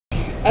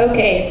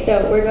Okay,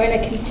 so we're going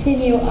to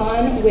continue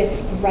on with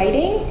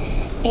writing.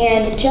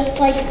 And just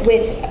like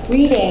with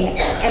reading,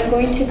 I'm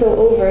going to go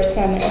over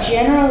some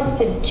general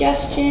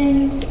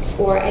suggestions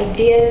or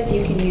ideas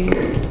you can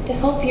use to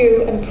help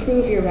you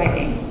improve your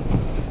writing.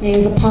 네,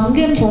 그래서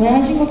방금 전에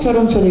하신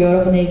것처럼 저도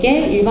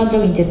여러분에게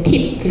일반적인 이제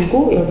팁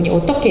그리고 여러분이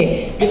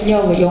어떻게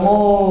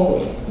영어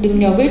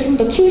능력을 좀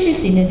더 키우실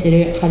수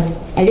있는지를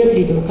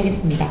알려드리도록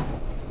하겠습니다.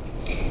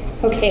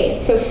 Okay,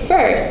 so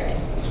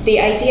first, the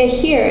idea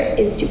here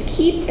is to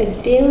keep a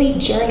daily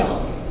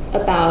journal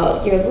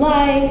about your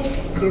life,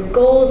 your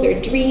goals or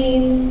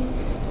dreams,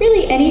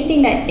 really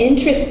anything that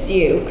interests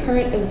you,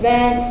 current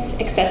events,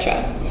 etc.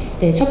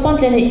 네, 첫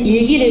번째는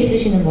일기를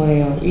쓰시는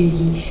거예요.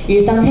 일기.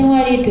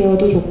 일상생활이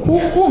되어도 좋고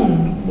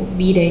꿈, 뭐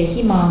미래,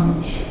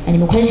 희망,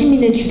 아니면 관심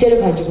있는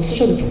주제를 가지고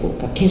쓰셔도 좋고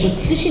그러니까 계속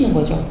쓰시는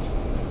거죠.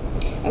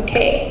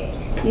 Okay,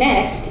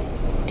 next,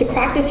 to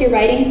practice your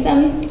writing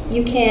some,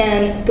 you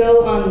can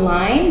go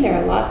online. There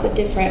are lots of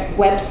different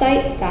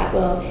websites that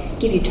will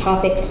give you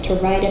topics to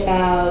write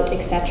about,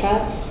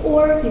 etc.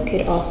 Or you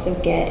could also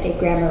get a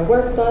grammar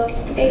workbook.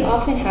 They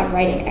often have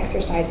writing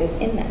exercises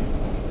in them.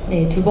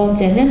 네, 두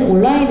번째는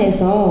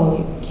온라인에서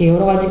이렇게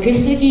여러 가지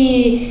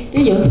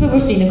글쓰기를 연습해 볼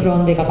수 있는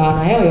그런 데가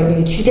많아요.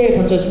 여러분이 주제를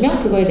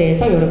던져주면 그거에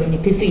대해서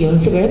여러분이 글쓰기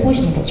연습을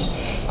해보시는 거죠.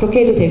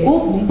 그렇게 해도 되고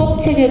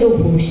문법 책에도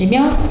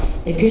보시면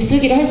네,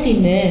 글쓰기를 할 수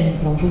있는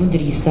그런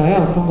부분들이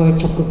있어요. 그런 걸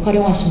적극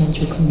활용하시면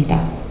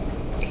좋습니다.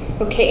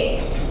 Okay,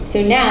 so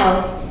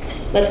now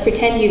let's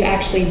pretend you've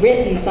actually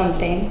written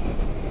something.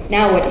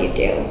 Now what do you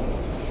do?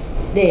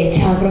 네,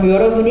 자 그럼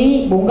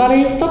여러분이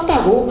뭔가를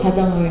썼다고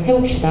가정을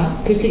해봅시다.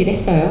 글쓰기를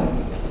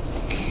했어요.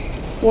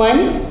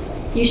 One,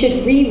 you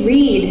should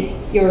reread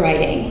your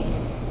writing.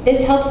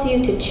 This helps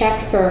you to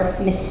check for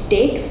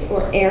mistakes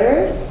or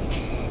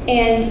errors,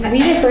 and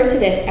we refer to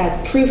this as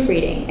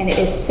proofreading, and it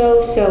is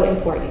so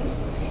important.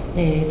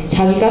 네,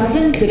 자기가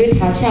쓴 글을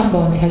다시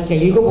한번 자기가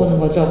읽어보는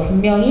거죠.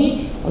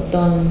 분명히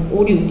어떤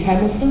오류,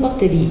 잘못 쓴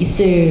것들이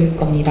있을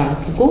겁니다.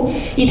 그리고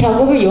이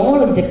작업을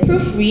영어로 이제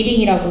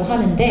proofreading이라고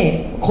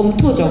하는데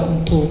검토죠,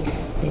 검토.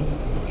 네.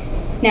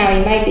 Now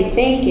you might be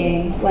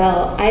thinking,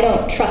 well, I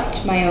don't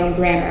trust my own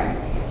grammar.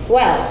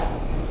 Well,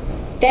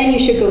 then you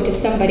should go to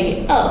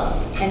somebody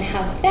else and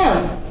have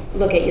them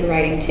look at your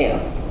writing too.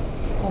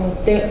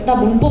 나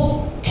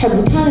문법 잘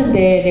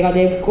못하는데 내가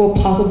내 거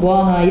봐서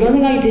뭐하나 이런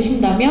생각이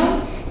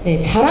드신다면 네,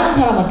 잘하는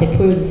사람한테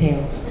보여주세요.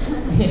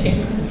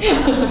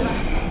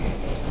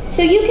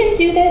 So you can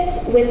do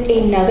this with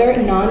another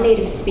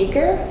non-native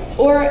speaker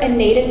or a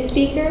native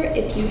speaker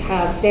if you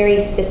have very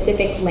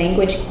specific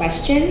language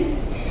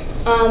questions.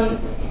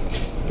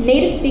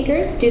 Native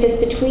speakers do this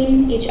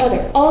between each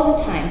other all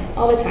the time.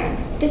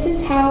 This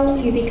is how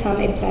you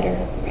become a better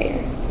writer.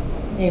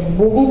 네,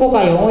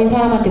 모국어가 영어인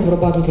사람한테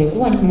물어봐도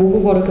되고 아니면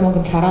모국어를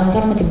그만큼 잘하는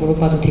사람한테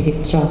물어봐도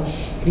되겠죠.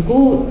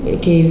 그리고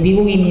이렇게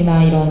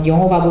미국인이나 이런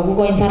영어가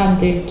모국어인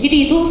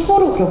사람들끼리도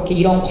서로 그렇게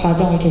이런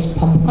과정을 계속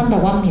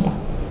반복한다고 합니다.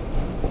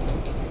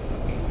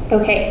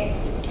 Okay,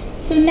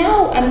 so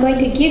now I'm going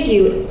to give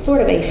you sort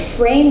of a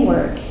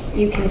framework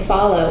you can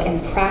follow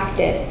and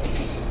practice.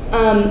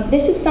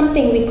 This is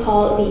something we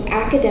call the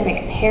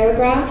academic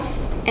paragraph,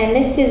 and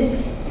this is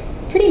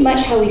pretty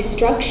much how we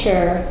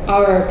structure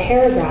our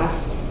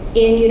paragraphs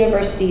in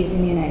universities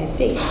in the United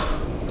States.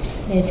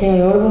 네, 제가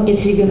여러분께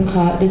지금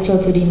가르쳐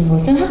드리는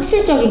것은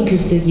학술적인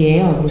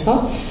글쓰기예요.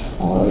 그래서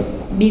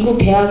미국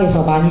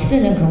대학에서 많이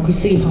쓰는 그런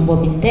글쓰기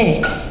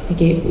방법인데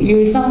이게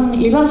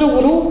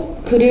일반적으로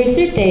글을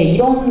쓸 때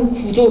이런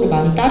구조를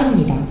많이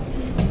따릅니다.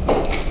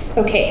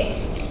 Okay,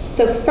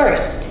 so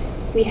first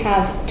we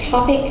have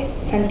topic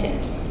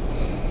sentence.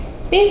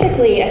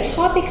 Basically, a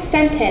topic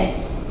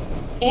sentence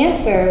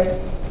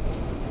answers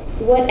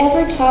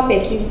whatever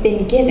topic you've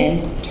been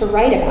given to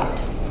write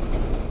about.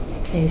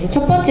 네, 그래서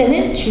첫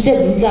번째는 주제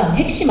문장,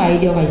 핵심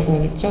아이디어가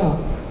있어야겠죠.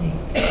 네.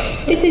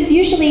 This is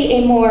usually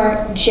a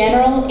more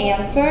general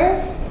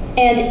answer,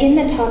 and in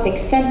the topic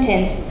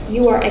sentence,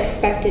 you are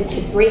expected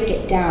to break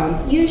it down,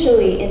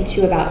 usually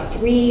into about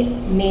 3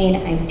 main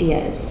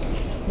ideas.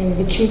 네,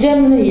 그래서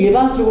주제문은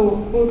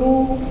일반적인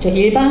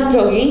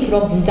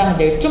그런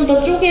문장들, 좀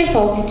더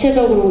쪼개서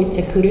구체적으로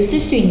이제 글을 쓸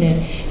수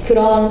있는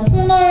그런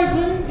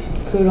폭넓은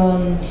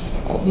그런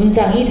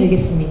문장이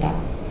되겠습니다.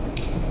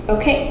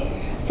 Okay,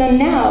 so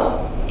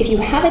now if you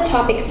have a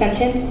topic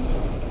sentence,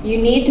 you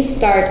need to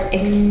start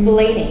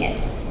explaining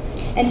it.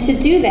 And to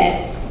do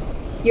this,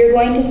 you're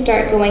going to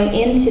start going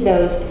into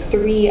those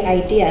 3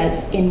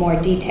 ideas in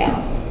more detail.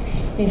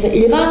 그래서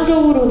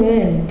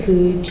일반적으로는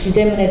그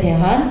주제문에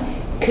대한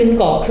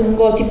근거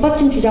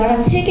뒷받침 주장을 한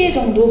 3개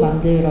정도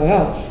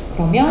만들어요.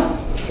 그러면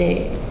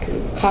이제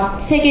그 각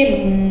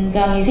 3개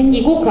문장이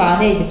생기고 그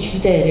안에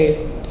이제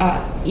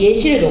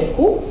예시를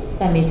넣고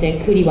그다음에 이제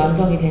글이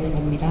완성이 되는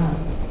겁니다.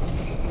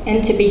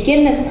 And to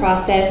begin this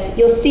process,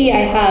 you'll see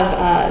I have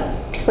a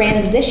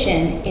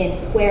transition in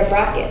square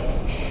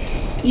brackets.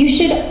 You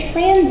should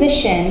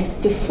transition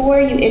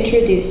before you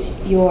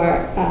introduce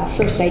your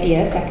first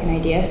idea, second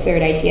idea,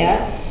 third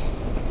idea.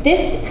 This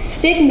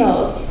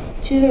signals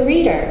to the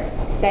reader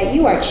that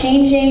you are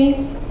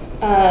changing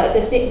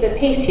the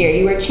pace here.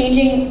 You were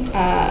changing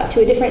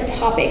to a different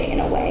topic in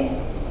a way.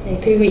 네,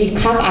 그리고 이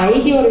각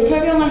아이디어를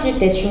설명하실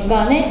때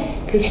중간에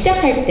그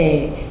시작할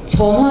때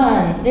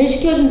전환을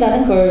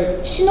시켜준다는 걸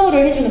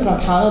신호를 해주는 그런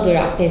단어들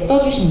앞에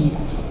써주십니다.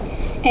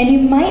 And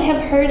you might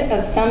have heard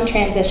of some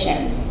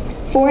transitions.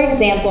 For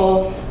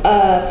example,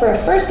 for a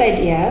first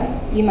idea,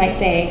 you might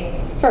say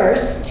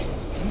first,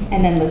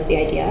 and then list the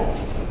idea.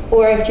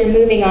 Or if you're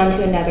moving on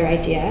to another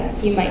idea,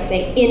 you might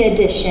say in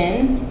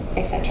addition,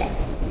 etc.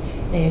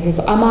 네,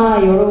 그래서 아마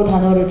여러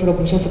단어를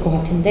들어보셨을 것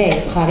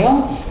같은데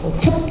가령 뭐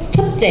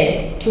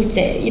첫째,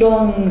 둘째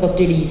이런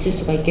것들이 있을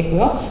수가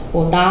있겠고요.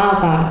 뭐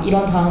나아가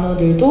이런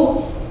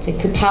단어들도 이제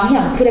그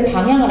방향, 글의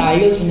방향을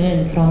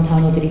알려주는 그런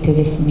단어들이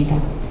되겠습니다.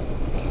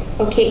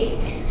 Okay,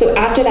 so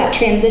after that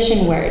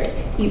transition word,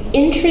 you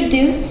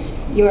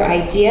introduce your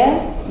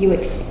idea, you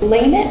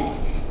explain it,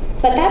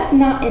 but that's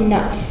not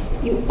enough.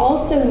 You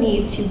also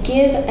need to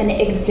give an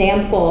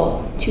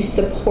example to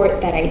support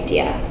that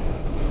idea.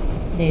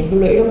 네,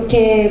 물론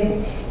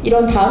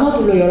이런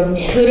단어들로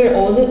여러분이 글을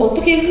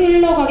어떻게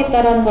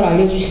흘러가겠다라는 걸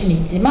알려주실 수는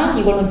있지만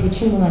이거는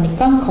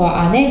불충분하니까 그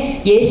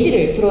안에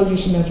예시를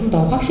들어주시면 좀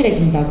더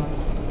확실해집니다.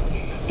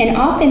 And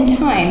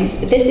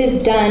oftentimes this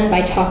is done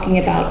by talking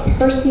about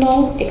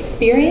personal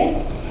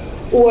experience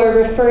or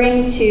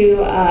referring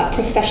to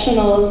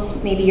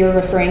professionals. Maybe you're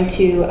referring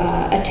to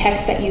a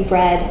text that you've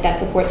read that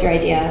supports your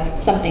idea,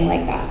 something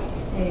like that.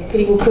 네,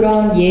 그리고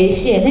그런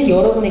예시에는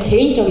여러분의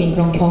개인적인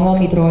그런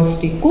경험이 들어갈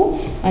수도 있고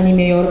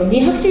아니면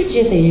여러분이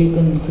학술지에서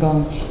읽은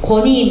그런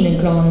권위 있는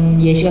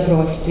그런 예시가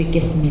들어갈 수도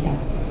있겠습니다.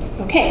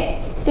 Okay,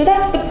 so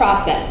that's the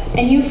process,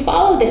 and you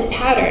follow this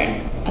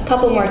pattern a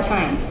couple more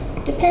times,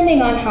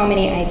 depending on how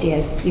many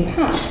ideas you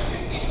have.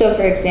 So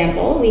for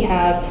example, we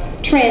have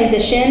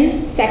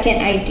transition, second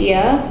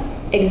idea,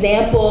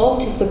 example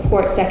to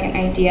support second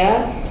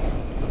idea,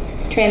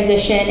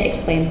 transition,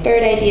 explain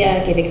third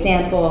idea, give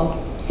example,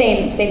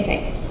 same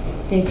thing.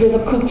 네,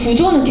 그래서 그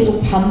구조는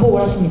계속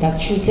반복을 하십니다.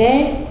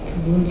 주제,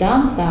 그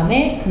문장,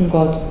 그다음에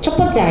근거, 첫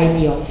번째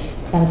아이디어,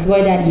 그다음에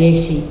그거에 대한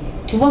예시,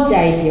 두 번째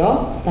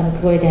아이디어, 그다음에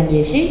그거에 대한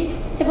예시,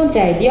 세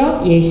번째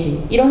아이디어,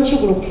 예시 이런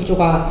식으로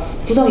구조가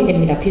구성이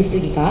됩니다.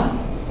 글쓰기가.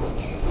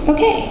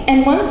 Okay,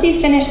 and once you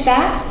finish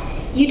that,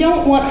 you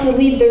don't want to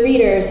leave the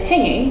readers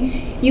hanging.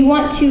 You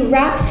want to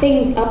wrap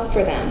things up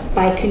for them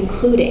by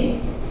concluding.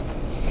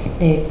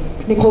 네,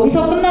 근데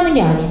거기서 끝나는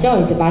게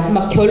아니죠. 이제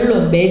마지막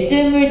결론,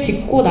 매증을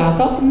짓고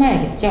나서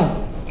끝나야겠죠.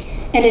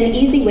 And an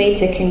easy way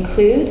to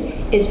conclude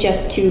is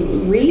just to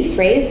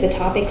rephrase the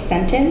topic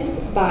sentence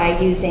by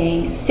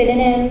using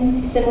synonyms,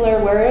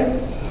 similar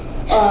words,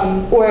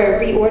 or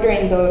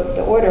reordering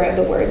the order of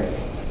the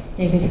words.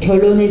 네, 그래서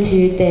결론을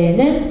지을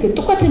때에는 그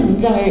똑같은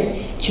문장을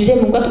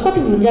주제문과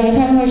똑같은 문장을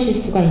사용하실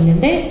수가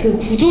있는데 그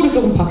구조를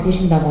조금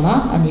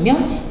바꾸신다거나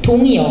아니면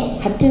동의어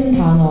같은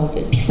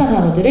단어들, 비슷한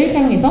단어들을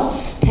사용해서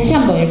다시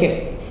한번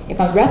이렇게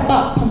약간 wrap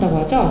up 한다고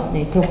하죠.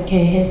 네,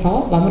 그렇게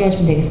해서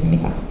마무리하시면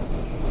되겠습니다.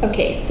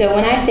 Okay, so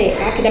when I say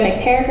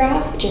academic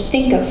paragraph, just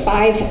think of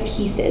 5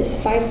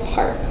 pieces, 5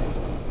 parts.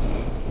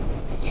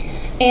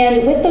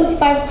 And with those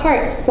 5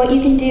 parts, what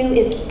you can do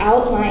is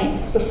outline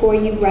before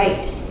you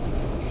write.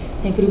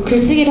 네, 그리고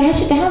글쓰기를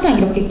하실 때 항상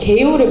이렇게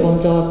개요를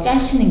먼저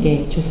짜시는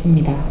게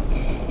좋습니다.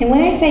 And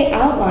when I say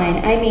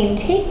outline, I mean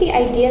take the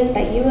ideas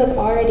that you have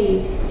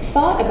already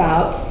thought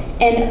about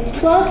and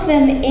plug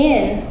them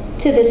in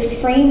to this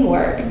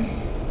framework.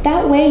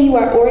 That way you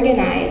are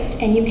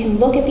organized and you can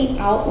look at the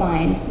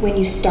outline when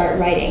you start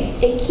writing.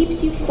 It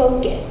keeps you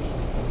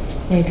focused.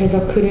 네,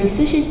 그래서 글을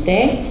쓰실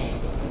때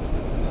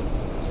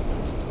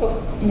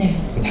네.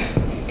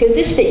 글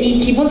쓰실 때 이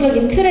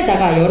기본적인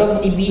틀에다가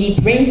여러분이 미리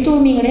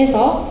브레인스토밍을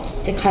해서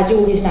이제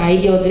가지고 계신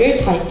아이디어들을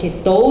다 이렇게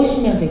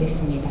넣으시면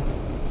되겠습니다.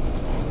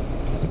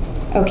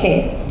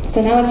 Okay,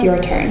 so now it's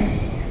your turn.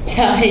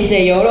 자,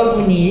 이제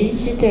여러분이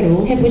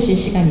실제로 해보실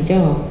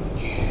시간이죠.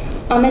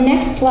 On the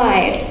next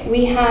slide,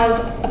 we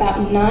have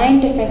about 9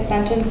 different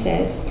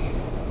sentences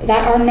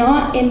that are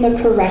not in the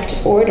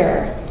correct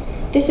order.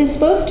 This is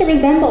supposed to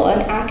resemble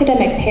an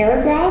academic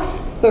paragraph,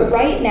 but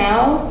right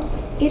now,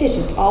 it is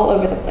just all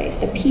over the place.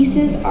 The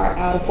pieces are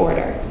out of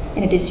order,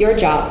 and it is your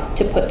job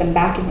to put them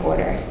back in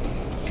order.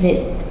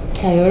 네,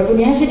 자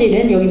여러분이 하실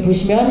일은 여기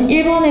보시면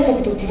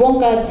 1번에서부터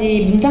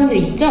 9번까지 문장들이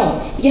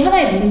있죠? 이게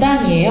하나의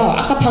문단이에요.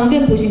 아까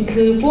방금 보신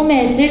그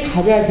포맷을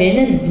가져야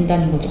되는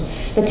문단인 거죠.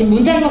 그러니까 지금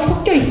문장이 막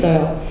섞여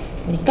있어요.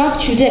 그러니까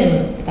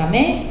주제문, 그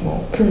다음에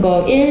뭐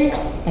근거 1,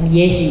 그 다음에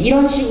예시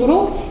이런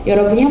식으로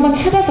여러분이 한번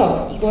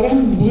찾아서 이거를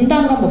한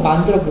문단으로 한번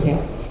만들어 보세요.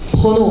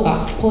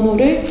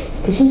 번호를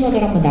그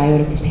순서대로 한번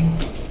나열해 보세요.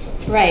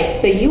 Right,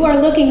 so you are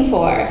looking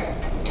for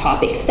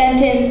topic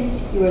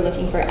sentence, you are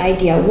looking for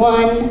idea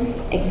 1,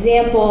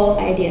 example,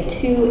 idea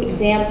 2,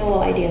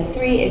 example, idea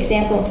 3,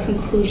 example,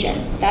 conclusion.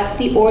 That's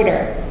the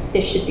order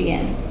this should be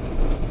in.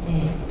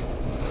 네,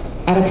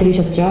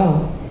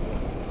 알아들으셨죠?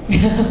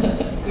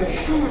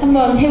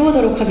 한번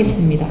해보도록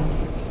하겠습니다.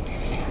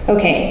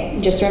 Okay,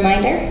 just a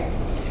reminder.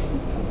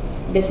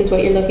 This is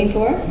what you're looking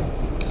for.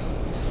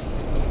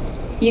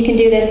 You can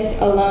do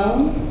this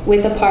alone,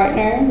 with a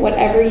partner,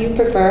 whatever you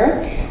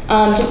prefer.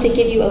 Just to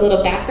give you a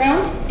little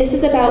background, this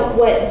is about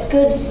what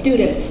good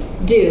students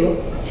do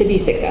to be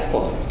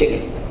successful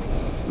students.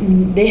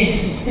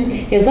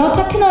 네. 그래서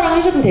파트너랑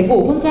하셔도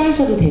되고 혼자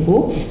하셔도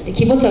되고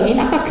기본적인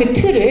아까 그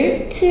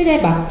틀에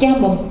맞게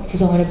한번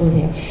구성을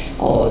해보세요.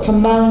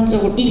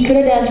 전반적으로 이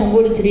글에 대한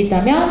정보를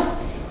드리자면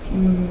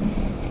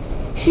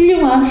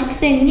훌륭한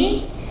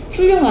학생이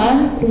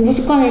훌륭한 공부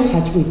습관을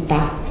가지고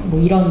있다.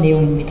 뭐 이런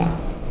내용입니다.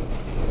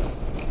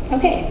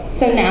 Okay,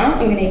 so now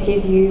I'm going to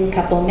give you a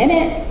couple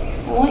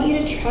minutes. I want you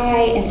to try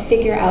and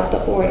figure out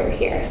the order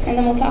here, and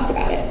then we'll talk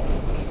about it.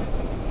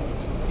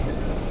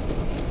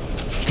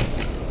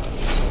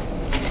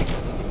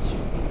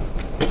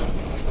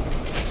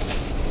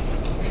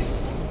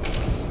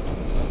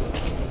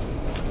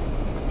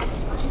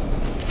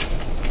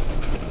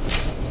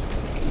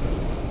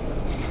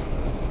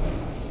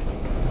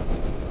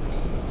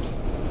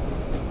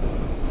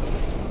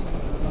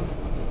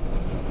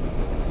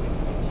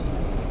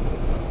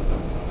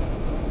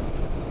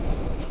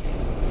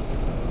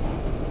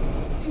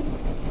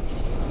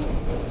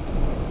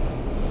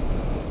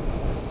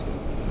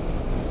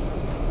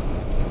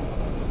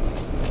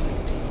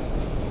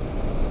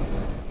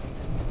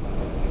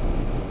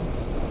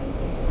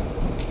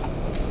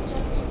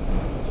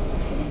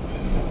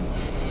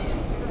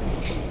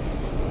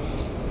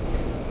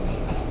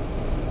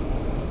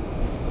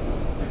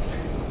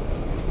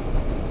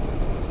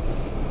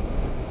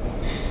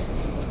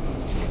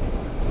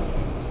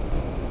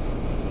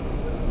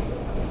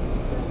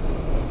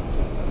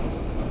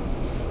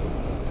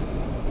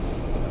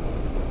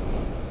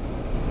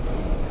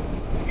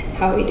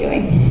 How are we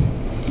doing?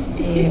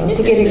 네,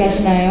 어떻게들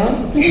가시나요?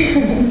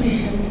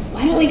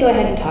 Why don't we go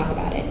ahead and talk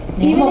about it?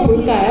 네, 한번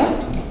볼까요?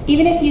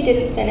 Even if you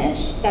didn't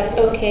finish, that's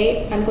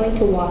okay. I'm going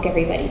to walk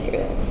everybody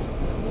through it.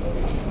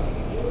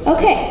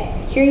 Okay,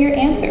 here are your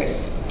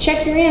answers.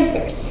 Check your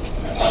answers.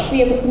 We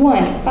have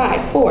 1,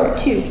 5, 4,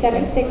 2,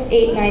 7, 6,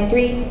 8, 9,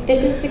 3.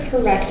 This is the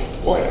correct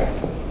order.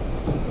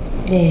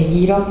 네,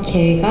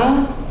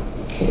 이렇게가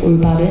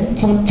올바른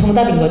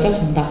정답인 거죠,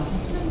 정답.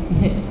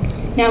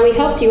 Now we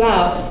helped you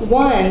out.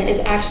 1 is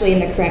actually in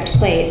the correct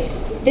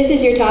place. This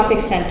is your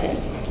topic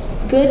sentence.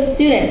 Good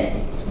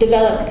students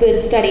develop good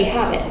study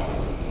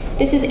habits.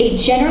 This is a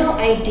general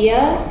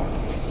idea,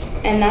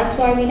 and that's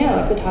why we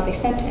know it's a topic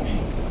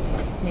sentence.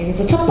 네,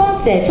 그래서 첫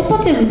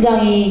번째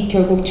문장이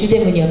결국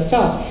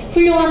주제문이었죠.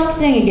 훌륭한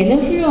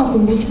학생에게는 훌륭한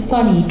공부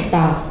습관이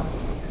있다.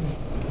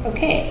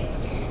 Okay,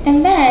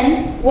 and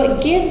then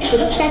what gives the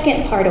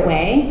second part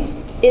away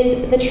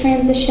is the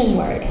transition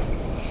word,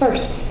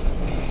 first.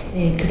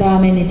 네, 그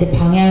다음에는 이제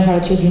방향을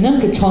가르쳐주는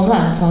그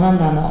전환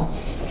단어.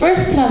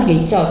 First라는 게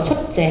있죠,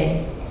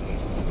 첫째.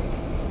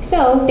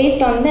 So,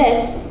 based on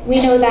this, we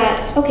know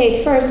that,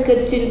 okay, first,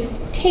 good students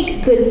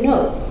take good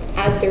notes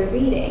as they're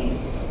reading,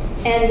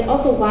 and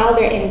also while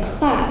they're in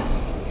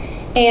class.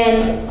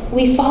 And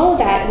we follow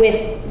that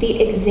with the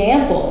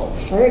example.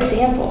 For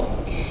example,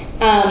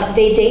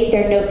 they date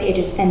their note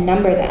pages and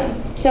number them.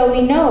 So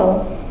we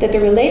know that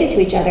they're related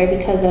to each other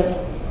because of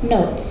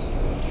notes.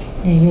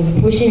 네, 그래서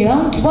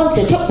보시면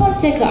첫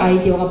번째 그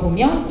아이디어가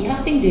보면 이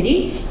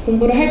학생들이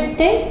공부를 할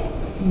때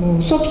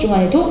뭐 수업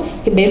중간에도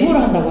이렇게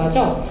메모를 한다고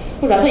하죠.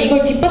 그리고 나서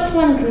이걸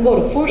뒷받침하는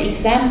근거로 for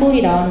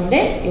example이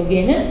나왔는데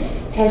여기에는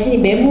자신이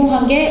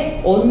메모한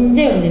게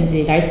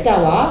언제였는지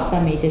날짜와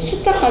그다음에 이제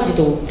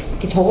숫자까지도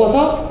이렇게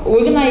적어서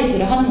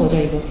organize를 하는 거죠,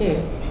 이것을.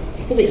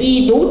 그래서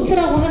이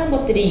노트라고 하는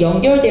것들이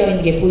연결되어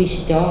있는 게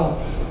보이시죠?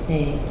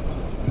 네.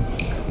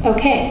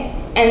 Okay,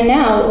 and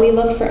now we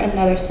look for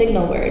another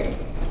signal word.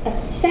 A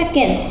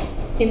second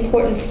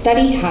important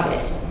study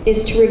habit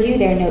is to review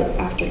their notes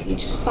after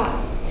each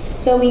class.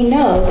 So we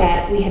know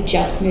that we have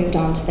just moved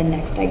on to the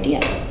next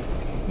idea.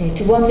 네,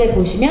 두 번째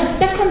보시면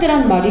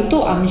second라는 말이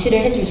또 암시를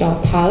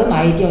해주죠. 다음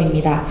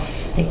아이디어입니다.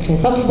 네,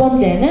 그래서 두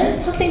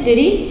번째는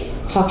학생들이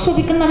각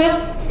수업이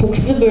끝나면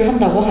복습을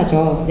한다고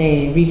하죠.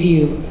 네,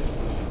 review.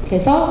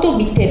 그래서 또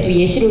밑에 또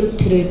예시로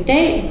들을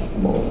때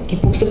뭐 이렇게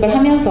복습을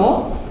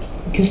하면서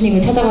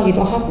교수님을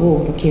찾아가기도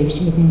하고 이렇게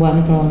열심히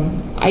공부하는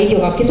그런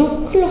아이디어가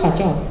계속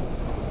흘러가죠.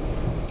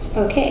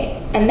 Okay,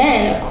 and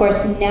then of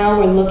course now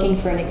we're looking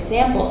for an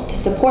example to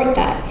support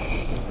that.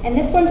 And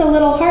this one's a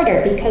little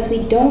harder because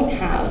we don't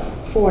have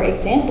for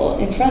example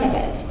in front of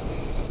it.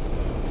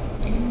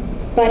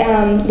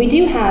 But we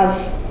do have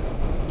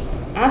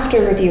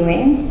after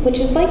reviewing, which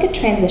is like a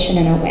transition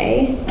in a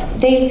way.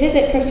 They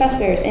visit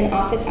professors in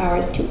office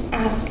hours to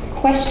ask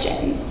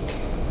questions.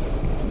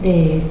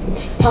 네,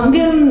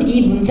 방금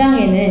이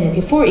문장에는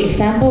이렇게 for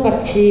example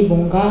같이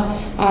뭔가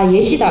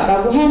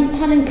예시다라고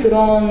하는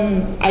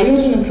그런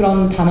알려주는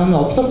그런 단어는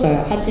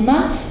없었어요.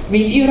 하지만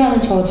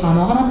review라는 저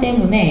단어 하나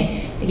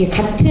때문에 이게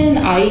같은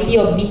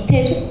아이디어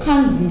밑에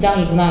속한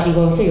문장이구나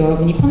이것을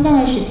여러분이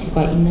판단하실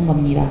수가 있는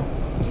겁니다.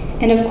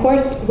 And of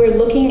course, we're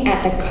looking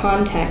at the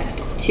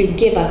context to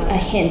give us a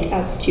hint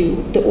as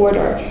to the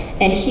order.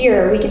 And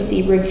here we can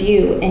see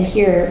review, and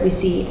here we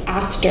see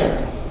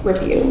after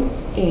reviewing.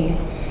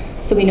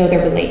 So we know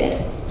they're related.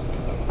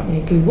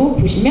 네, 그리고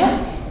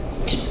보시면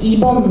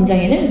 2번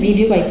문장에는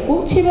review가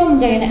있고 7번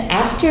문장에는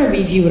after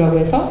review라고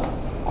해서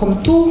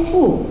검토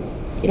후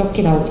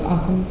이렇게 나오죠.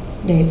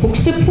 네,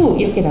 복습 후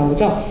이렇게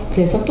나오죠.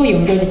 그래서 또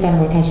연결됐다는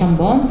걸 다시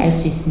한번 알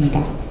수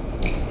있습니다.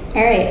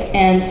 Alright,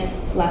 and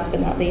last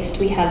but not least,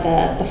 we have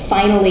the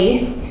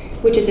finally,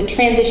 which is a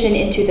transition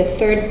into the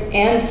third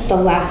and the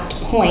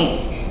last point.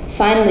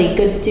 Finally,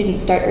 good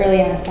students start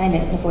early on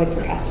assignments and avoid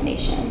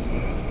procrastination.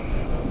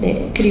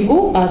 네,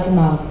 그리고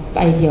마지막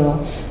아이디어.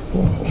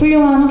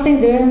 훌륭한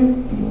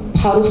학생들은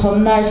바로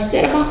전날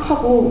숙제를 막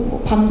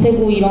하고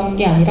밤새고 이런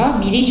게 아니라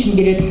미리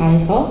준비를 다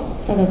해서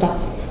따다다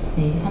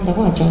네,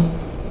 한다고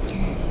하죠.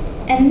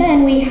 And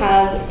then we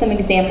have some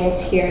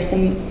examples here,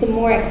 some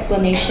more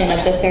explanation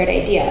of the third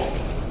idea.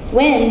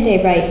 When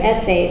they write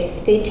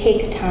essays, they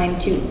take time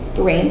to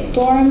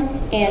brainstorm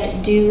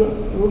and do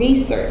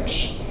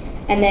research.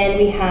 And then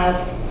we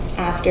have,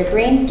 after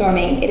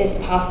brainstorming, it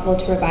is possible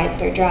to revise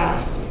their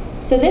drafts.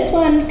 So this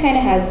one kind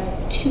of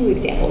has two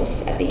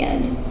examples at the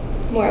end.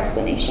 More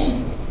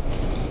explanation.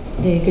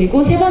 네,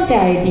 그리고 세 번째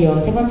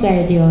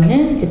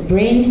아이디어는 이제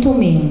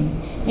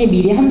brainstorming을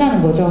미리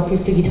한다는 거죠.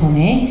 글쓰기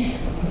전에.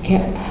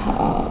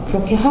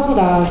 그렇게 하고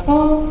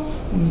나서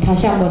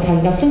다시 한번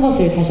자기가 쓴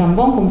것을 다시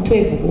한번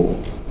검토해보고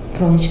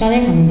그런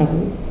시간을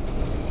갖는다고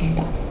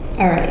합니다.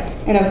 Alright,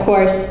 and of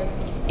course,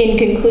 in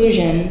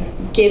conclusion,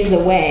 gives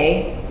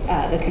away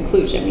the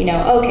conclusion. We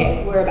know,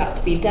 okay, we're about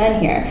to be done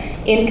here.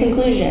 In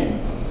conclusion,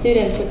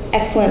 students with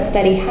excellent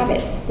study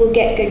habits will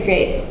get good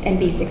grades and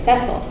be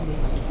successful,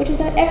 which is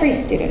what every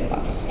student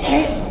wants,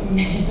 right?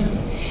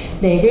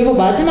 네, 그리고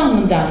마지막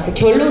문장,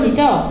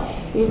 결론이죠.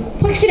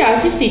 확실히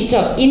아실 수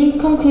있죠. In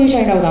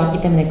conclusion이라고 나왔기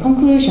때문에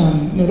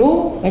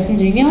conclusion으로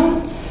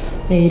말씀드리면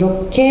네,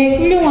 이렇게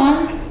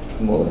훌륭한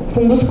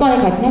공부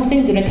습관을 가진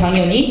학생들은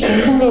당연히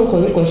좋은 성적을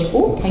거둘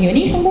것이고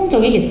당연히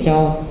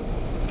성공적이겠죠.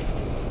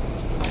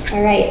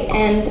 Alright,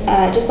 and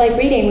just like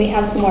reading, we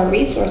have some more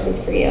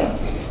resources for you.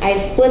 I've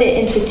split it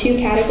into two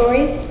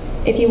categories.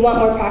 If you want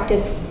more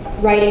practice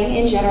writing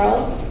in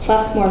general,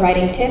 plus more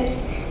writing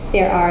tips,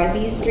 there are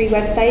these three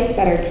websites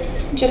that are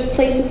just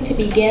places to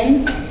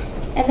begin.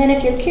 And then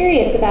if you're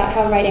curious about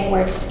how writing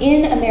works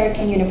in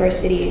American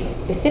universities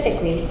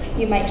specifically,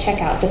 you might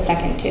check out the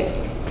second two,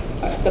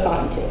 or the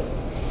bottom two.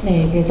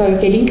 네, 그래서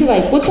이렇게 링크가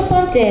있고 첫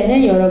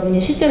번째는 여러분이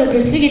실제로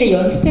글쓰기를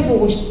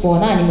연습해보고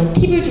싶거나 아니면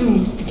팁을 좀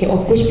이렇게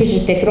얻고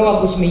싶으실 때 들어가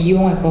보시면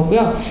이용할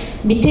거고요.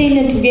 밑에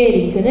있는 두 개의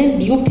링크는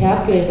미국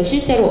대학교에서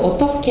실제로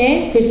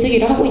어떻게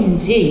글쓰기를 하고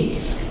있는지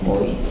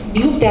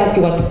미국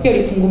대학교가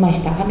특별히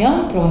궁금하시다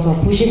하면 들어가서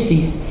보실 수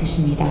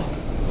있으십니다.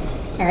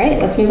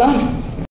 Alright, let's move on.